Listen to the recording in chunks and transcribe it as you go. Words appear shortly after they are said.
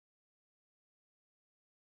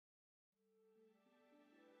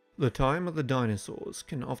The time of the dinosaurs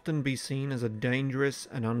can often be seen as a dangerous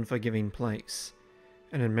and unforgiving place,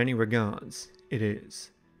 and in many regards, it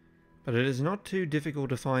is. But it is not too difficult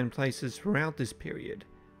to find places throughout this period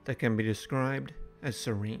that can be described as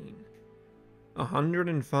serene.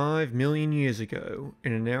 105 million years ago,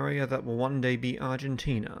 in an area that will one day be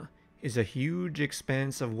Argentina, is a huge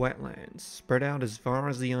expanse of wetlands spread out as far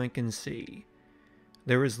as the eye can see.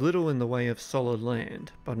 There is little in the way of solid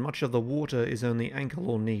land, but much of the water is only ankle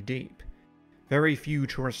or knee deep. Very few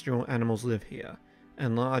terrestrial animals live here,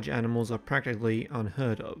 and large animals are practically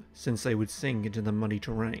unheard of, since they would sink into the muddy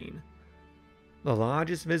terrain. The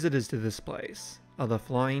largest visitors to this place are the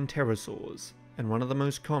flying pterosaurs, and one of the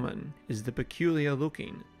most common is the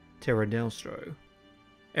peculiar-looking Pterodaustro.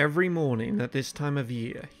 Every morning at this time of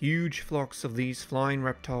year, huge flocks of these flying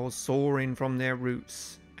reptiles soar in from their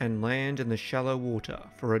roots and land in the shallow water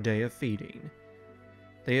for a day of feeding.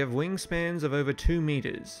 They have wingspans of over 2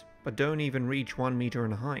 meters, but don't even reach 1 meter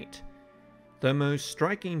in height. The most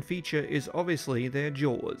striking feature is obviously their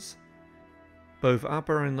jaws. Both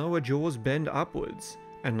upper and lower jaws bend upwards,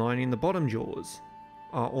 and lining the bottom jaws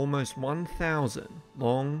are almost 1,000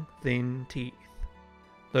 long, thin teeth.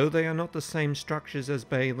 Though they are not the same structures as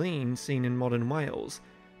baleen seen in modern whales,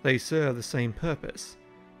 they serve the same purpose,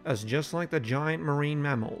 as just like the giant marine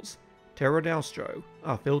mammals, Pterodaustro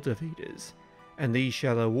are filter feeders, and these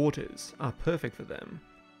shallow waters are perfect for them.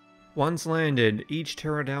 Once landed, each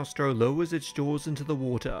Pterodaustro lowers its jaws into the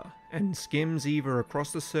water and skims either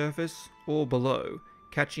across the surface or below,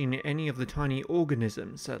 catching any of the tiny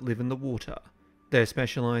organisms that live in the water. Their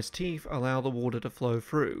specialized teeth allow the water to flow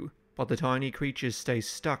through, but the tiny creatures stay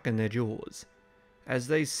stuck in their jaws. As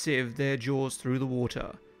they sieve their jaws through the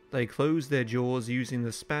water, they close their jaws using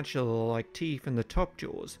the spatula-like teeth in the top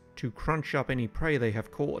jaws to crunch up any prey they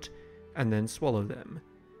have caught, and then swallow them.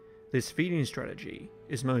 This feeding strategy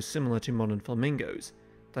is most similar to modern flamingos,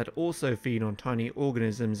 that also feed on tiny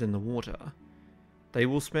organisms in the water. They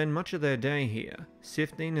will spend much of their day here,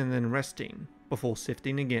 sifting and then resting, before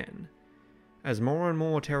sifting again. As more and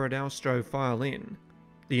more Pterodaustro file in,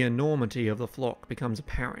 the enormity of the flock becomes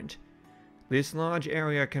apparent. This large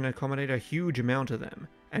area can accommodate a huge amount of them,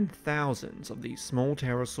 and thousands of these small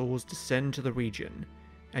pterosaurs descend to the region,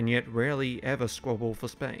 and yet rarely ever squabble for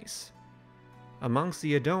space. Amongst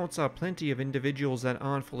the adults are plenty of individuals that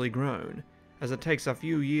aren't fully grown, as it takes a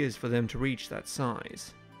few years for them to reach that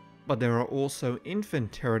size. But there are also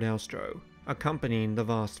infant Pterodaustro accompanying the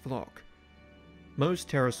vast flock. Most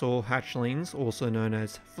pterosaur hatchlings, also known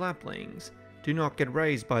as flaplings, do not get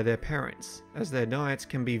raised by their parents, as their diets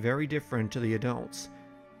can be very different to the adults,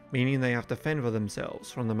 meaning they have to fend for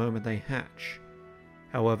themselves from the moment they hatch.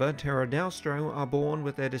 However, Pterodaustro are born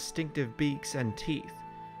with their distinctive beaks and teeth,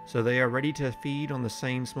 so they are ready to feed on the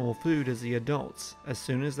same small food as the adults as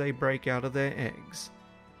soon as they break out of their eggs.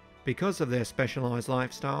 Because of their specialized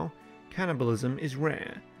lifestyle, cannibalism is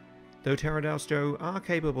rare, though Pterodaustro are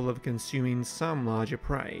capable of consuming some larger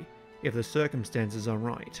prey if the circumstances are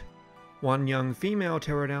right. One young female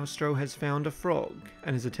Pterodaustro has found a frog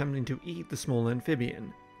and is attempting to eat the small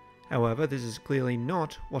amphibian. However, this is clearly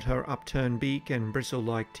not what her upturned beak and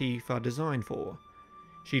bristle-like teeth are designed for.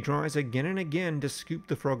 She tries again and again to scoop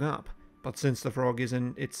the frog up, but since the frog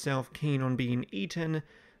isn't itself keen on being eaten,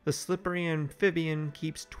 the slippery amphibian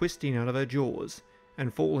keeps twisting out of her jaws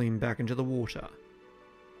and falling back into the water.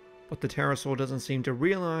 What the pterosaur doesn't seem to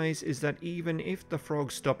realize is that even if the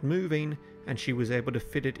frog stopped moving and she was able to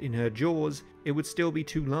fit it in her jaws, it would still be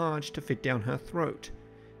too large to fit down her throat,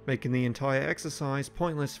 making the entire exercise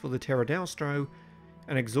pointless for the Pterodaustro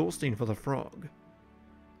and exhausting for the frog.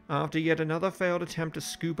 After yet another failed attempt to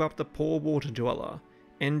scoop up the poor water dweller,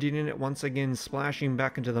 ending in it once again splashing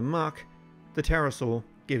back into the muck, the pterosaur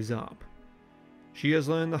gives up. She has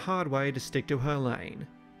learned the hard way to stick to her lane,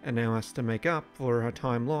 and now has to make up for her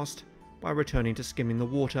time lost by returning to skimming the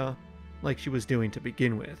water like she was doing to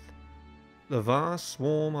begin with. The vast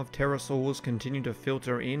swarm of pterosaurs continue to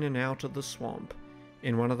filter in and out of the swamp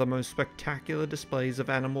in one of the most spectacular displays of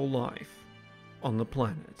animal life on the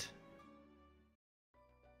planet.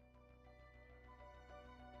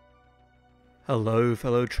 Hello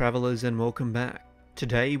fellow travelers and welcome back.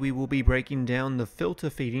 Today we will be breaking down the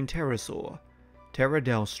filter-feeding pterosaur,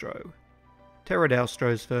 Pterodaustro.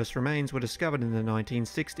 Pterodaustro's first remains were discovered in the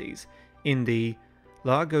 1960s in the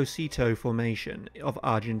Lagosito Formation of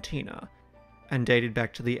Argentina and dated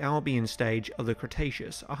back to the Albian stage of the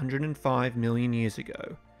Cretaceous 105 million years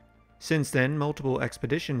ago. Since then, multiple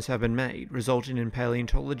expeditions have been made, resulting in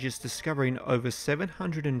paleontologists discovering over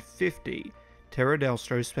 750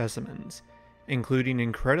 Pterodaustro specimens, including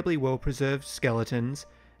incredibly well-preserved skeletons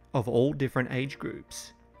of all different age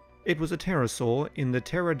groups. It was a pterosaur in the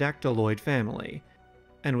Pterodactyloid family,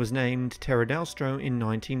 and was named Pterodaustro in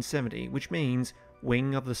 1970, which means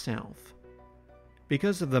wing of the south.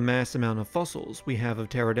 Because of the mass amount of fossils we have of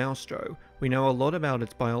Pterodaustro, we know a lot about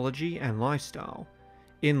its biology and lifestyle.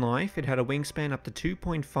 In life, it had a wingspan up to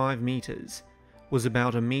 2.5 meters, was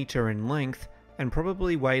about a meter in length, and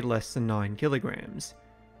probably weighed less than 9 kilograms.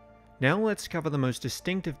 Now let's cover the most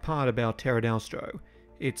distinctive part about Pterodaustro,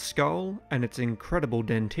 its skull and its incredible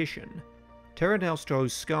dentition.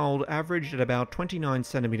 Pterodaustro's skull averaged at about 29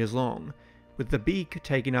 centimeters long, with the beak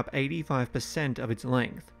taking up 85% of its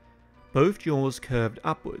length. Both jaws curved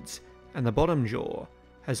upwards, and the bottom jaw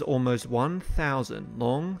has almost 1,000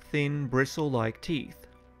 long, thin, bristle-like teeth.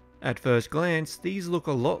 At first glance, these look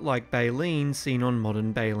a lot like baleen seen on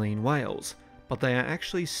modern baleen whales, but they are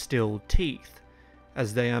actually still teeth,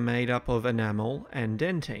 as they are made up of enamel and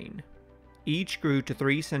dentine. Each grew to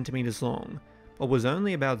 3 centimeters long, but was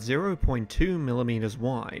only about 0.2 millimeters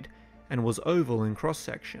wide, and was oval in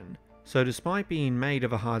cross-section, so despite being made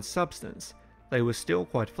of a hard substance, they were still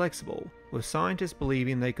quite flexible, with scientists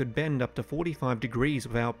believing they could bend up to 45 degrees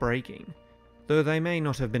without breaking. Though they may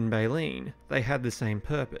not have been baleen, they had the same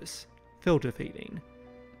purpose: filter feeding.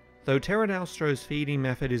 Though Pterodaustro's feeding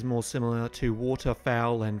method is more similar to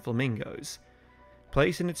waterfowl and flamingos.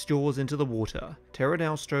 Placing its jaws into the water,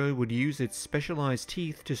 Pterodaustro would use its specialized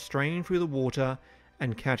teeth to strain through the water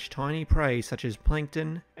and catch tiny prey such as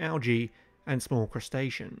plankton, algae, and small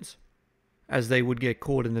crustaceans. As they would get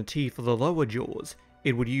caught in the teeth of the lower jaws,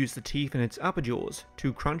 it would use the teeth in its upper jaws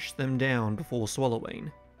to crunch them down before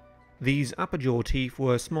swallowing. These upper jaw teeth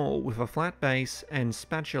were small with a flat base and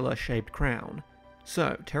spatula-shaped crown,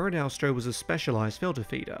 so Pterodaustro was a specialized filter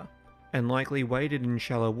feeder, and likely waded in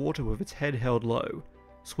shallow water with its head held low,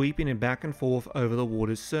 sweeping it back and forth over the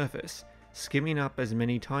water's surface, skimming up as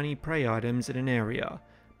many tiny prey items in an area,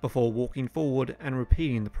 before walking forward and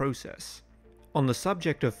repeating the process. On the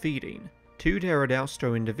subject of feeding, 2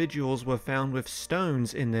 Pterodaustro individuals were found with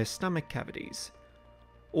stones in their stomach cavities.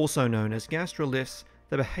 Also known as gastroliths,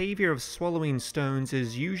 the behavior of swallowing stones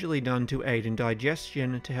is usually done to aid in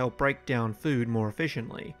digestion to help break down food more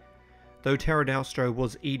efficiently. Though Pterodaustro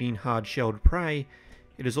was eating hard-shelled prey,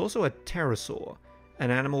 it is also a pterosaur,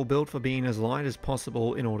 an animal built for being as light as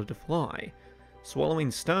possible in order to fly.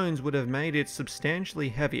 Swallowing stones would have made it substantially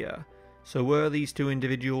heavier, so were these 2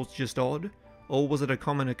 individuals just odd, or was it a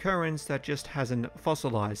common occurrence that just hasn't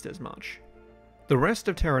fossilized as much? The rest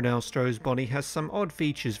of Pterodaustro's body has some odd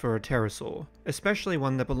features for a pterosaur, especially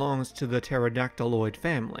one that belongs to the Pterodactyloid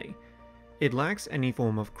family. It lacks any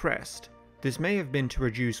form of crest. This may have been to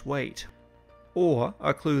reduce weight, or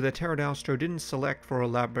a clue that Pterodaustro didn't select for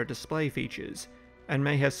elaborate display features, and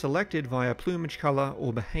may have selected via plumage color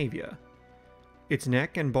or behavior. Its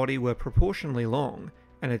neck and body were proportionally long,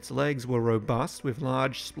 and its legs were robust with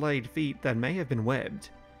large splayed feet that may have been webbed.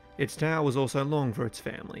 Its tail was also long for its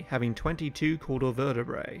family, having 22 caudal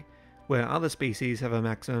vertebrae, where other species have a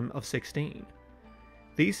maximum of 16.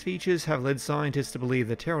 These features have led scientists to believe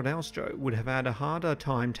that Pterodaustro would have had a harder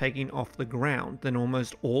time taking off the ground than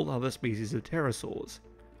almost all other species of pterosaurs.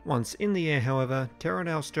 Once in the air, however,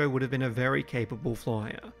 Pterodaustro would have been a very capable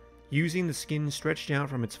flyer, using the skin stretched out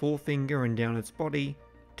from its forefinger and down its body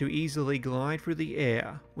to easily glide through the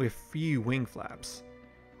air with few wing flaps.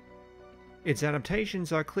 Its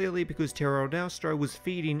adaptations are clearly because Pterodaustro was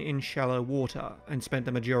feeding in shallow water and spent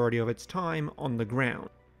the majority of its time on the ground,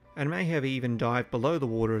 and may have even dived below the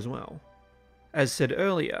water as well. As said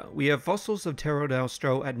earlier, we have fossils of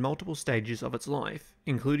Pterodaustro at multiple stages of its life,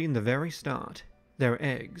 including the very start, their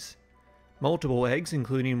eggs. Multiple eggs,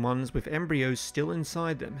 including ones with embryos still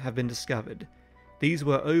inside them, have been discovered. These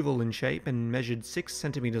were oval in shape and measured 6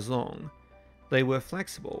 centimeters long. They were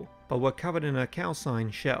flexible, but were covered in a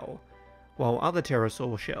calcine shell, while other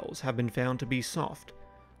pterosaur shells have been found to be soft,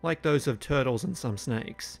 like those of turtles and some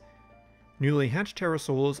snakes. Newly hatched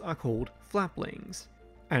pterosaurs are called flaplings,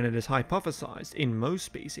 and it is hypothesized in most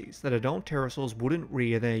species that adult pterosaurs wouldn't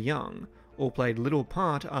rear their young, or played little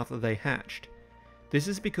part after they hatched. This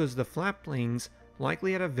is because the flaplings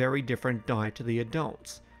likely had a very different diet to the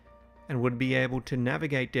adults, and would be able to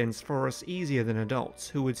navigate dense forests easier than adults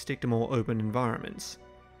who would stick to more open environments.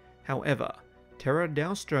 However,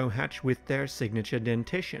 Pterodaustro hatched with their signature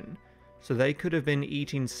dentition, so they could have been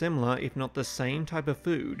eating similar if not the same type of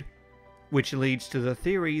food, which leads to the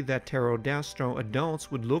theory that Pterodaustro adults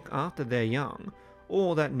would look after their young,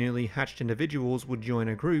 or that newly hatched individuals would join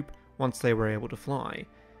a group once they were able to fly,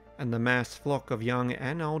 and the mass flock of young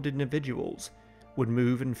and old individuals would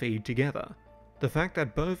move and feed together. The fact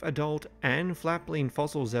that both adult and flapling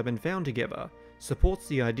fossils have been found together supports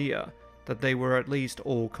the idea that they were at least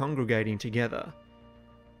all congregating together.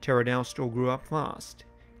 Pterodaustro grew up fast,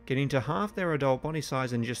 getting to half their adult body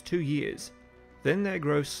size in just 2 years. Then their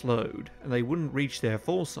growth slowed, and they wouldn't reach their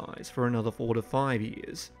full size for another 4 to 5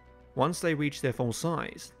 years. Once they reached their full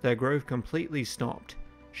size, their growth completely stopped,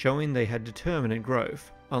 showing they had determinate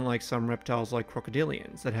growth, unlike some reptiles like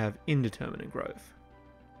crocodilians that have indeterminate growth.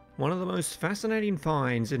 One of the most fascinating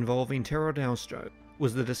finds involving Pterodaustro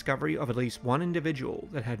was the discovery of at least one individual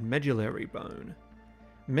that had medullary bone.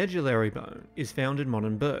 Medullary bone is found in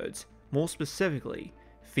modern birds, more specifically,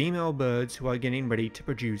 female birds who are getting ready to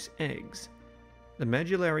produce eggs. The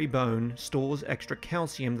medullary bone stores extra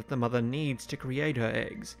calcium that the mother needs to create her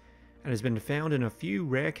eggs, and has been found in a few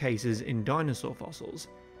rare cases in dinosaur fossils.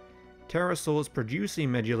 Pterosaurs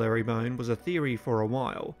producing medullary bone was a theory for a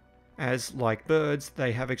while, as, like birds,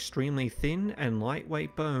 they have extremely thin and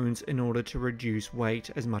lightweight bones in order to reduce weight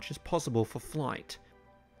as much as possible for flight.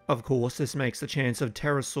 Of course, this makes the chance of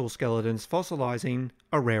pterosaur skeletons fossilizing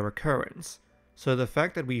a rare occurrence, so the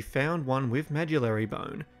fact that we found one with medullary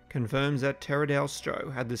bone confirms that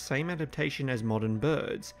Pterodaustro had the same adaptation as modern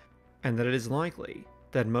birds, and that it is likely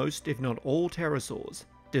that most, if not all, pterosaurs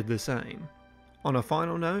did the same. On a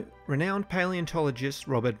final note, renowned paleontologist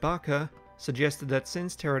Robert Barker suggested that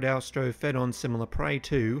since Pterodaustro fed on similar prey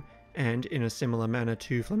to, and in a similar manner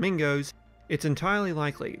to, flamingos, it's entirely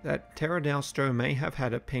likely that Pterodaustro may have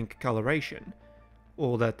had a pink coloration,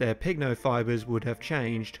 or that their pycnofibers would have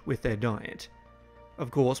changed with their diet. Of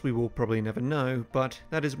course, we will probably never know, but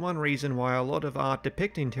that is one reason why a lot of art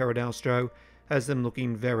depicting Pterodaustro has them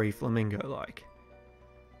looking very flamingo-like.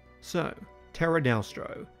 So,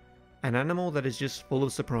 Pterodaustro, an animal that is just full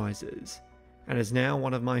of surprises, and is now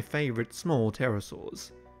one of my favourite small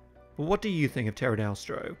pterosaurs. But what do you think of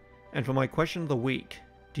Pterodaustro? And for my question of the week,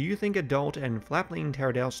 do you think adult and flapling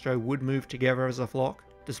Pterodaustro would move together as a flock,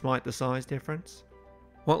 despite the size difference?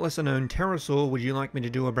 What lesser known pterosaur would you like me to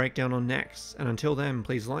do a breakdown on next? And until then,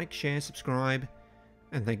 please like, share, subscribe,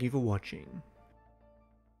 and thank you for watching.